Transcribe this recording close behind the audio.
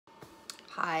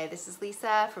Hi, this is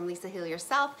Lisa from Lisa Heal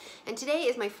Yourself, and today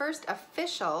is my first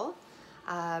official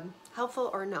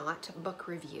Helpful or Not book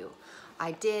review.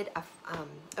 I did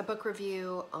a book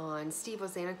review on Steve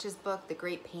Ozanich's book, The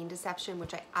Great Pain Deception,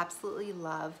 which I absolutely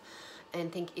love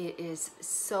and think it is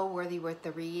so worth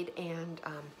the read, and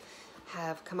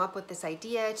have come up with this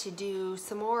idea to do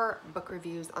some more book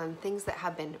reviews on things that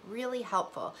have been really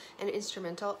helpful and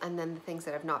instrumental, and then the things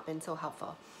that have not been so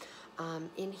helpful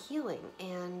in healing.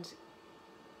 And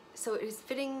so it is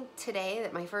fitting today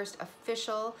that my first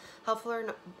official Helpful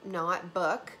or Not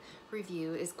book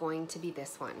review is going to be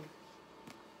this one.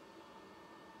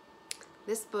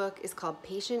 This book is called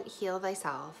Patient Heal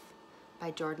Thyself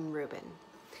by Jordan Rubin.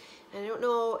 And I don't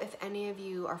know if any of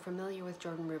you are familiar with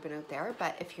Jordan Rubin out there,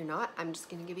 but if you're not, I'm just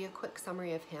going to give you a quick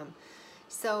summary of him.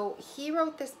 So he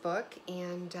wrote this book,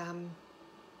 and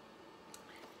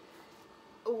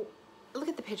look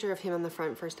at the picture of him on the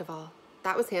front first of all.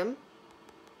 That was him.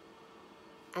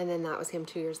 And then that was him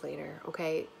 2 years later,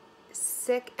 okay?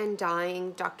 Sick and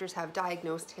dying. Doctors have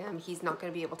diagnosed him. He's not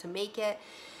going to be able to make it.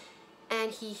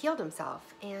 And he healed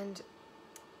himself. And,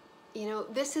 you know,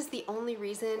 this is the only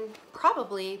reason,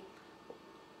 probably,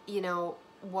 you know,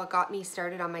 what got me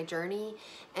started on my journey,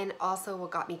 and also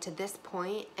what got me to this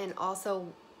point, and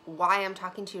also why I'm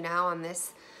talking to you now on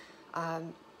this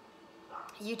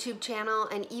YouTube channel,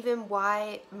 and even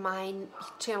why my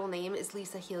channel name is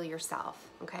Lisa Heal Yourself,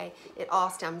 okay? It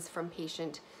all stems from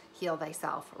Patient Heal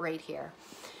Thyself right here.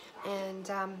 And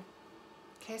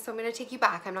okay, so I'm going to take you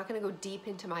back. I'm not going to go deep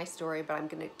into my story, but I'm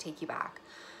going to take you back.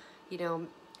 You know,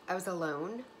 I was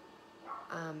alone,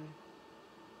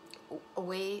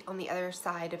 away on the other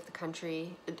side of the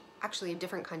country, actually a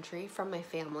different country from my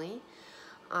family.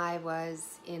 I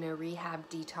was in a rehab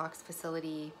detox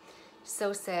facility,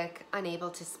 so sick, unable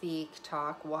to speak,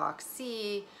 talk, walk,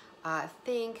 see,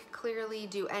 think clearly,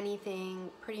 do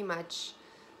anything, pretty much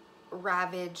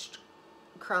ravaged,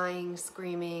 crying,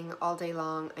 screaming all day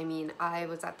long. I mean, I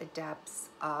was at the depths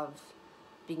of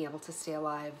being able to stay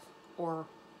alive or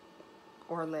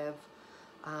live,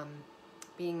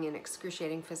 being in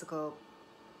excruciating physical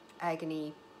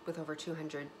agony with over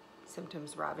 200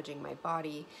 symptoms ravaging my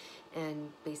body,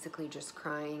 and basically just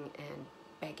crying and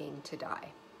begging to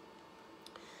die.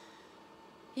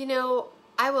 You know,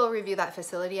 I will review that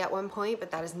facility at one point,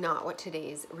 but that is not what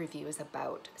today's review is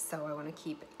about. So I want to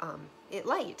keep it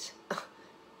light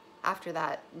after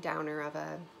that downer of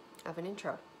an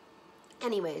intro.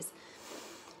 Anyways,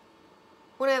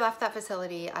 when I left that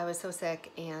facility, I was so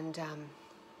sick, and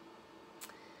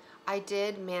I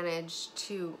did manage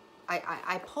to,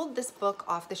 I pulled this book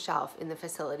off the shelf in the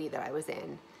facility that I was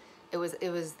in. It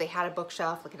was they had a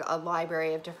bookshelf, like a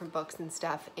library of different books and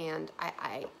stuff, and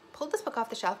I pulled this book off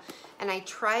the shelf, and I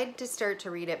tried to start to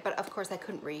read it, but of course I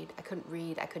couldn't read. I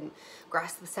couldn't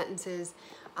grasp the sentences,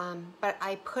 but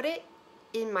I put it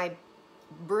in my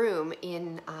room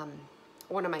in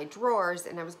one of my drawers,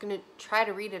 and I was gonna try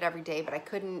to read it every day, but I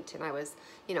couldn't, and I was,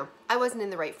 you know, I wasn't in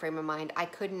the right frame of mind. I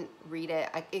couldn't read it.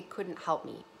 It couldn't help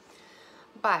me.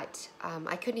 But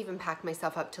I couldn't even pack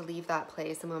myself up to leave that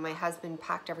place. And when my husband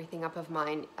packed everything up of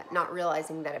mine, not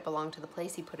realizing that it belonged to the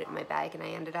place, he put it in my bag, and I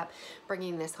ended up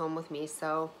bringing this home with me.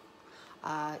 So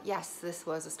yes, this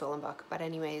was a stolen book. But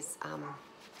anyways,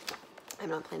 I'm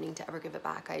not planning to ever give it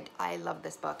back. I love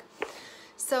this book.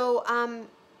 So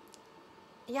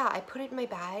yeah, I put it in my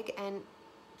bag, and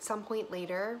some point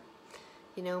later,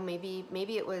 you know, maybe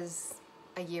it was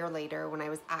a year later, when I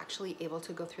was actually able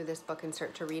to go through this book and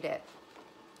start to read it.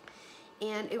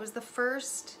 And it was the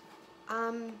first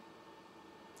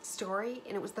story,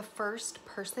 and it was the first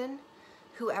person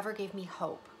who ever gave me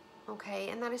hope, okay?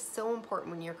 And that is so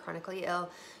important when you're chronically ill.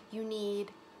 You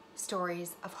need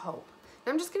stories of hope.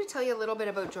 Now, I'm just going to tell you a little bit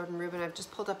about Jordan Rubin. I've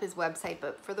just pulled up his website,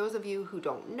 but for those of you who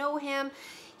don't know him,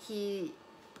 you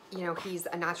know, he's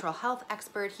a natural health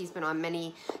expert. He's been on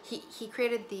many, he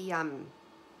created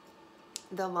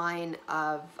the line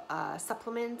of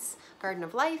supplements, Garden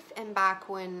of Life, and back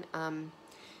when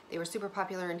they were super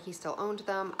popular and he still owned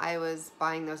them, I was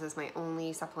buying those as my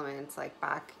only supplements, like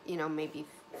back, you know, maybe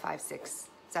 5, 6,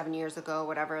 7 years ago,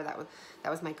 whatever. That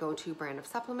was my go-to brand of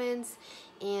supplements.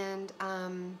 And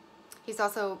he's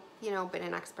also, you know, been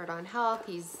an expert on health.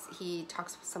 He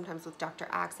talks sometimes with Dr.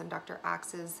 Axe on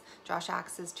Josh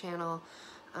Axe's channel.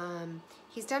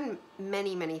 He's done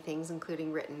many things,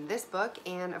 including written this book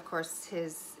and, of course,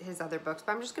 his other books.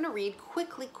 But I'm just going to read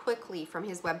quickly from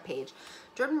his webpage.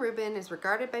 Jordan Rubin is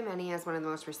regarded by many as one of the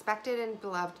most respected and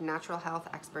beloved natural health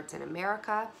experts in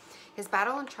America. His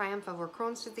battle and triumph over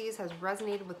Crohn's disease has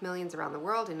resonated with millions around the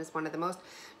world and is one of the most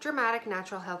dramatic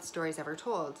natural health stories ever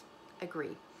told.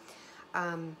 Agree.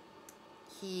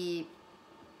 he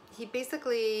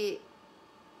basically,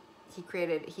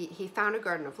 he founded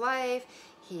Garden of Life.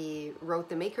 He wrote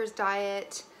the Maker's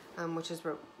Diet, which is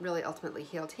what really ultimately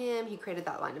healed him. He created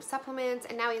that line of supplements,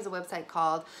 and now he has a website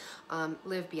called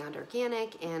Live Beyond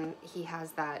Organic, and he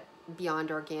has that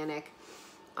Beyond Organic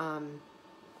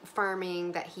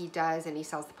farming that he does, and he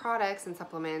sells the products and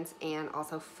supplements and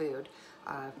also food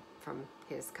from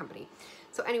his company.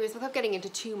 So anyways, without getting into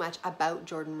too much about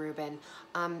Jordan Rubin,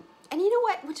 and you know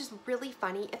what, which is really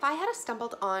funny, if I had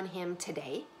stumbled on him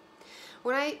today,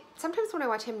 sometimes when I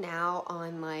watch him now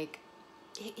on, like,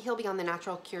 he'll be on the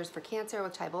Natural Cures for Cancer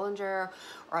with Ty Bollinger,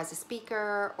 or as a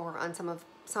speaker, or on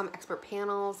some expert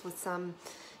panels with some,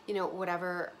 you know,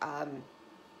 whatever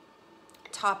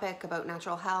topic about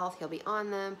natural health, he'll be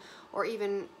on them, or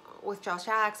even with Josh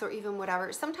Axe, or even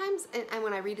whatever. Sometimes, and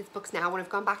when I read his books now, when I've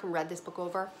gone back and read this book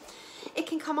over, it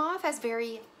can come off as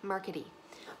very markety,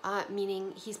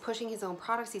 meaning he's pushing his own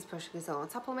products, he's pushing his own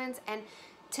supplements. And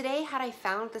today, had I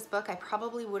found this book, I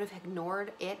probably would have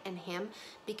ignored it and him,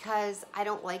 because I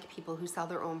don't like people who sell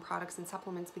their own products and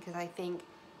supplements, because I think,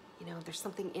 you know, there's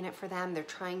something in it for them. They're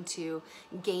trying to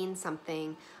gain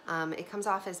something. It comes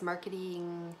off as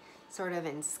marketing sort of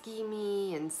and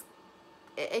schemey, and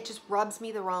it just rubs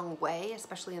me the wrong way,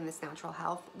 especially in this natural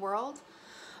health world.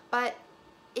 But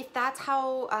if that's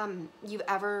how you've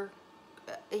ever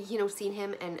you know, seen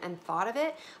him and thought of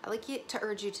it, I like to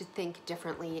urge you to think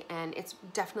differently. And it's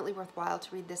definitely worthwhile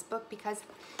to read this book, because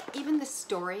even the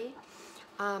story,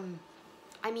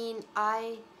 I mean,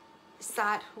 I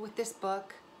sat with this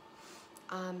book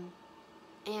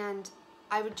and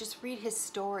I would just read his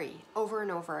story over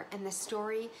and over, and the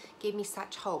story gave me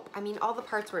such hope. I mean, all the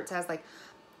parts where it says, like,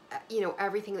 you know,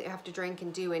 everything that you have to drink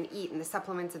and do and eat, and the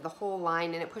supplements and the whole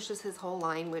line, and it pushes his whole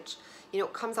line, which, you know,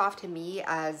 comes off to me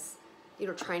as, you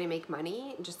know, trying to make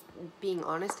money, just being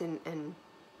honest, and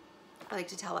I like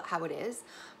to tell it how it is.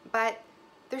 But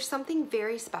there's something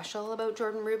very special about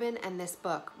Jordan Rubin and this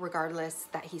book, regardless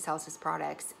that he sells his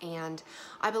products. And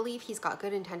I believe he's got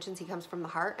good intentions. He comes from the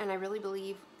heart, and I really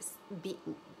believe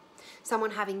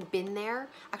someone having been there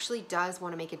actually does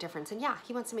want to make a difference. And yeah,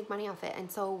 he wants to make money off it,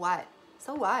 and so what?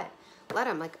 So what? Let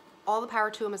him. Like, all the power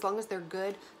to him, as long as they're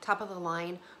good, top of the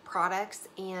line products.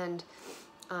 And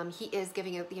he is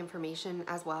giving out the information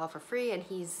as well for free, and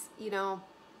he's, you know,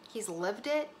 he's lived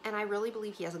it, and I really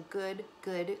believe he has a good,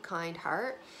 kind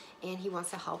heart, and he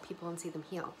wants to help people and see them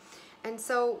heal. And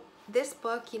so this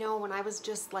book, you know, when I was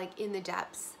just like in the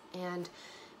depths and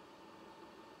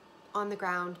on the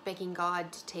ground begging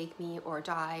God to take me or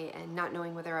die, and not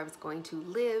knowing whether I was going to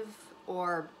live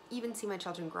or even see my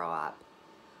children grow up,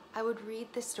 I would read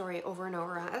this story over and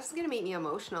over. This is going to make me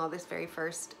emotional, this very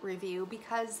first review,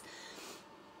 because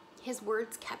his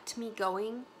words kept me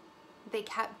going. They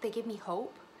gave me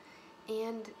hope.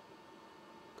 And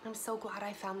I'm so glad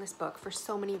I found this book for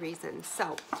so many reasons.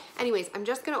 So anyways, I'm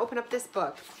just going to open up this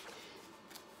book.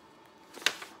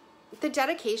 The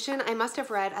dedication I must have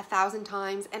read 1,000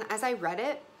 times. And as I read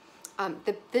it,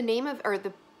 the name of, or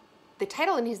the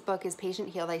title in his book is Patient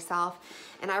Heal Thyself.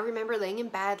 And I remember laying in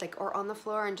bed, like, or on the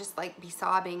floor, and just like be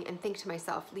sobbing and think to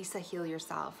myself, Lisa, heal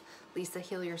yourself. Lisa,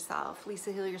 heal yourself.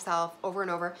 Lisa, heal yourself, over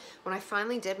and over. When I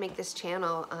finally did make this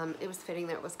channel, it was fitting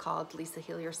that it was called Lisa,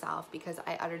 Heal Yourself, because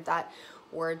I uttered that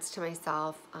words to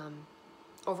myself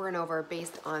over and over,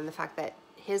 based on the fact that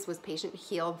his was Patient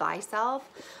Heal Thyself.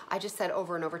 I just said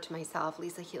over and over to myself,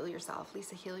 Lisa, heal yourself.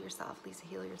 Lisa, heal yourself. Lisa,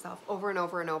 heal yourself, over and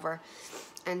over and over.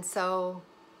 And so,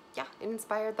 yeah, it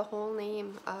inspired the whole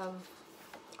name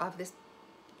of this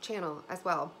channel as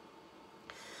well.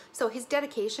 So his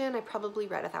dedication, I probably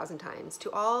read 1,000 times.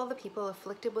 To all the people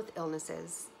afflicted with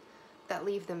illnesses that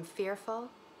leave them fearful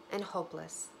and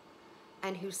hopeless,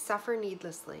 and who suffer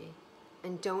needlessly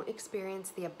and don't experience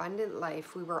the abundant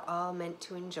life we were all meant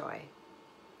to enjoy.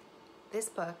 This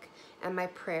book and my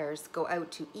prayers go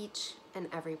out to each and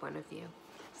every one of you.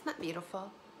 Isn't that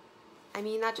beautiful? I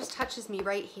mean, that just touches me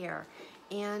right here.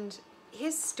 And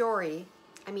his story,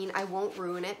 I mean, I won't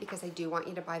ruin it, because I do want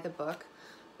you to buy the book,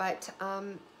 but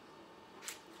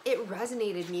it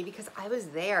resonated me because I was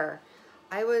there.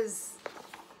 I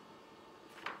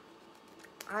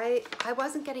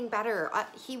wasn't getting better.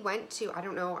 He went to, I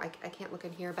don't know, I can't look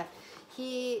in here, but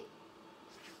he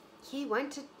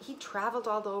traveled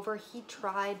all over. He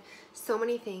tried so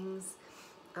many things.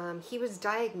 He was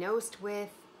diagnosed with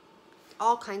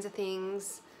all kinds of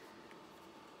things.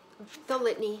 The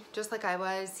litany, just like I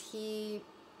was. He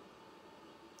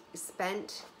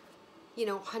spent, you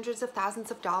know, hundreds of thousands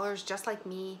of dollars, just like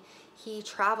me. He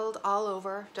traveled all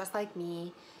over, just like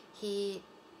me. He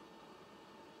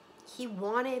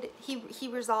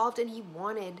resolved, and he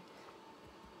wanted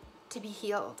to be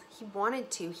healed. He wanted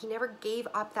to. He never gave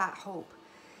up that hope.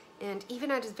 And even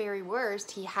at his very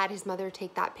worst, he had his mother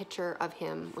take that picture of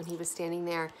him when he was standing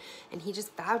there, and he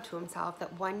just vowed to himself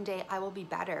that one day I will be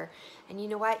better. And you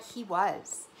know what? He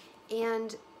was.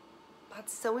 And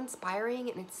that's so inspiring,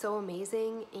 and it's so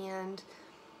amazing. And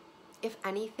if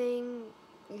anything,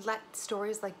 let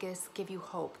stories like this give you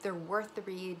hope. They're worth the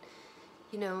read.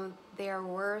 You know, they are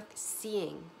worth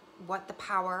seeing what the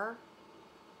power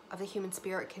of the human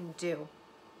spirit can do.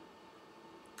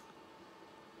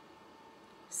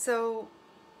 So,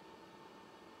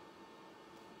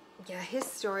 yeah, his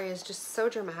story is just so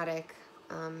dramatic,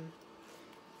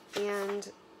 and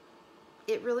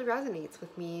it really resonates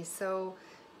with me. So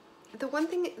the one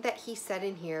thing that he said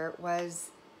in here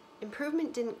was,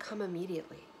 improvement didn't come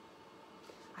immediately.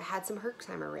 I had some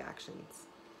Herxheimer reactions.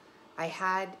 I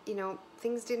had, you know,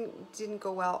 things didn't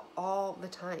go well all the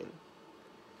time.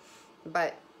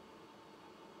 But,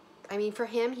 I mean, for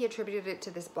him, he attributed it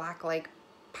to this black, like,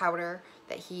 powder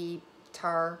that he,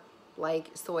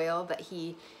 tar-like soil that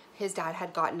his dad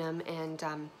had gotten him, and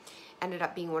ended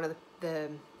up being one of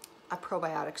a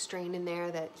probiotic strain in there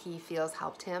that he feels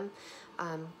helped him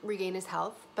regain his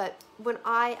health. But when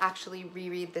I actually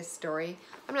reread this story,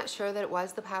 I'm not sure that it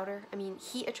was the powder. I mean,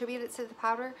 he attributed it to the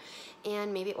powder,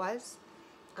 and maybe it was.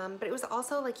 But it was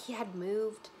also like he had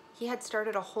moved, he had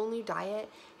started a whole new diet,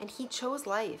 and he chose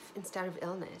life instead of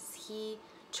illness. He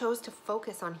chose to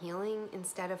focus on healing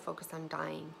instead of focus on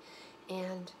dying.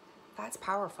 And that's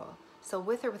powerful. So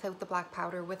with or without the black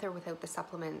powder, with or without the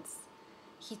supplements,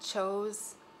 he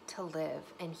chose to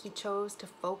live, and he chose to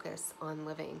focus on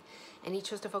living, and he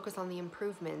chose to focus on the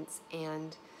improvements.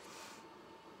 And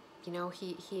you know,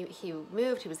 he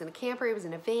moved, he was in a camper, he was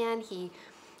in a van, he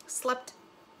slept,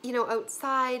 you know,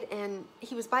 outside, and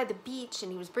he was by the beach,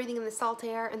 and he was breathing in the salt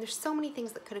air, and there's so many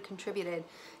things that could have contributed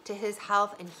to his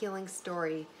health and healing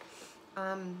story.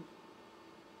 I'm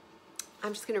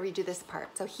just going to read you this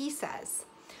part. So he says,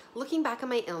 looking back on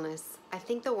my illness, I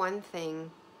think the one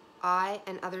thing I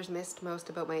and others missed most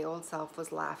about my old self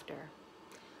was laughter.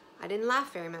 I didn't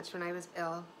laugh very much when I was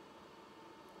ill.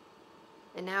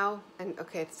 And now, and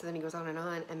okay, so then he goes on,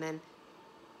 and then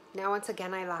now once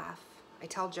again I laugh, I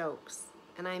tell jokes,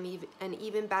 and I'm an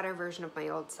even better version of my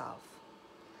old self.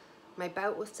 My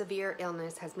bout with severe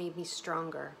illness has made me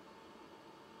stronger.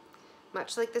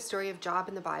 Much like the story of Job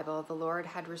in the Bible, the Lord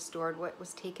had restored what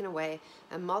was taken away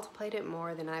and multiplied it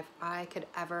more than I could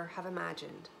ever have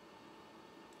imagined.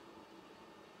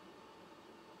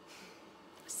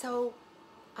 So,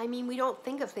 I mean, we don't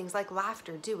think of things like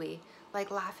laughter, do we? Like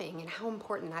laughing, and how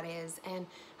important that is, and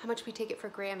how much we take it for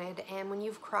granted. And when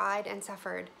you've cried and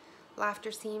suffered,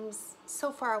 laughter seems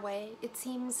so far away. It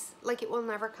seems like it will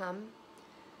never come.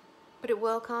 But it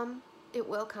will come. It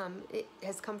will come. It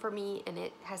has come for me, and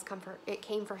it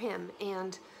came for him.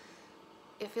 And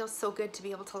it feels so good to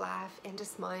be able to laugh and to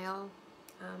smile.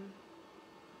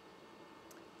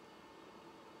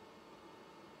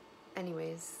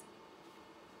 Anyways.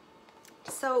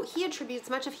 So he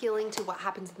attributes much of healing to what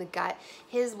happens in the gut.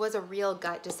 His was a real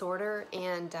gut disorder,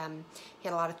 and he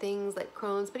had a lot of things like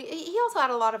Crohn's, but he also had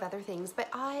a lot of other things. But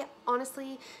I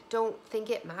honestly don't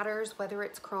think it matters whether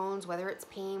it's Crohn's, whether it's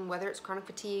pain, whether it's chronic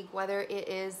fatigue, whether it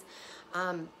is,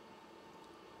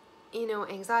 you know,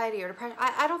 anxiety or depression.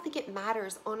 I don't think it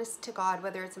matters, honest to God,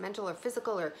 whether it's mental or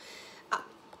physical or,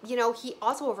 you know, he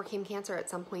also overcame cancer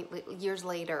at some point years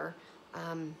later.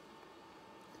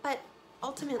 But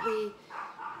ultimately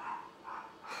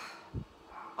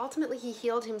he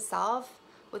healed himself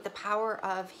with the power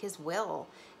of his will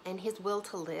and his will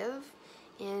to live,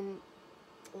 in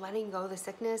letting go of the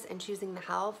sickness and choosing the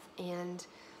health and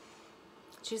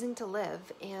choosing to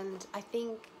live. And I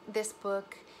think this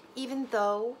book, even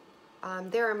though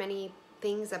there are many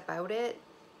things about it,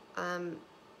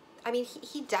 I mean,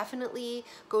 he definitely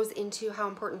goes into how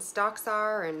important stocks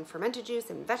are, and fermented juice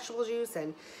and vegetable juice,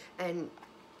 and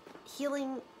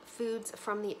healing foods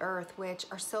from the earth, which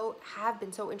have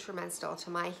been so instrumental to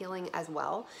my healing as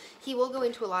well. He will go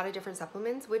into a lot of different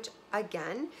supplements, which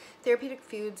again, therapeutic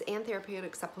foods and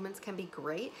therapeutic supplements can be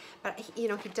great, but you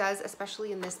know, he does,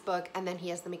 especially in this book, and then he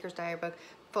has the Maker's Diet book,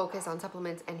 focus on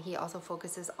supplements, and he also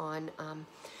focuses on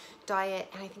diet,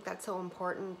 and I think that's so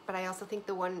important. But I also think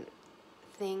the one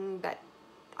thing that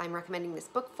I'm recommending this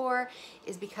book for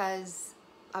is because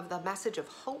of the message of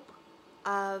hope,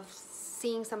 of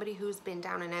seeing somebody who's been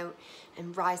down and out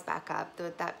and rise back up,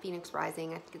 that phoenix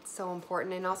rising. I think it's so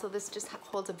important. And also this just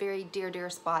holds a very dear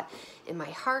spot in my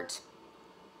heart.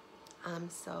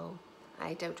 So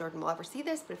I doubt Jordan will ever see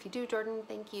this, but if you do, Jordan,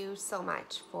 thank you so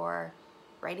much for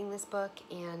writing this book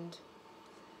and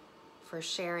for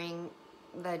sharing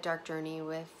the dark journey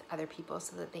with other people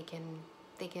so that they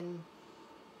can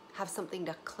have something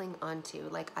to cling on to,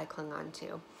 like I clung on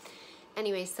to.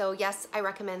 Anyway, so yes, I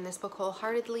recommend this book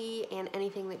wholeheartedly, and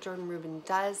anything that Jordan Rubin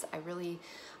does. I really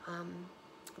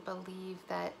believe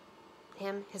that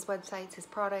his websites, his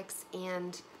products,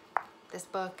 and this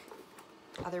book,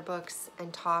 other books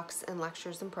and talks and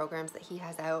lectures and programs that he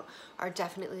has out are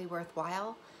definitely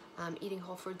worthwhile. Eating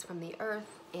whole foods from the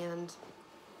earth, and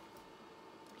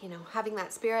you know, having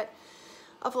that spirit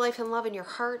of life and love in your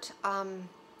heart, and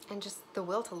just the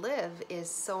will to live is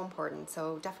so important.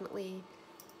 So definitely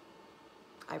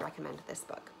I recommend this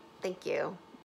book. Thank you.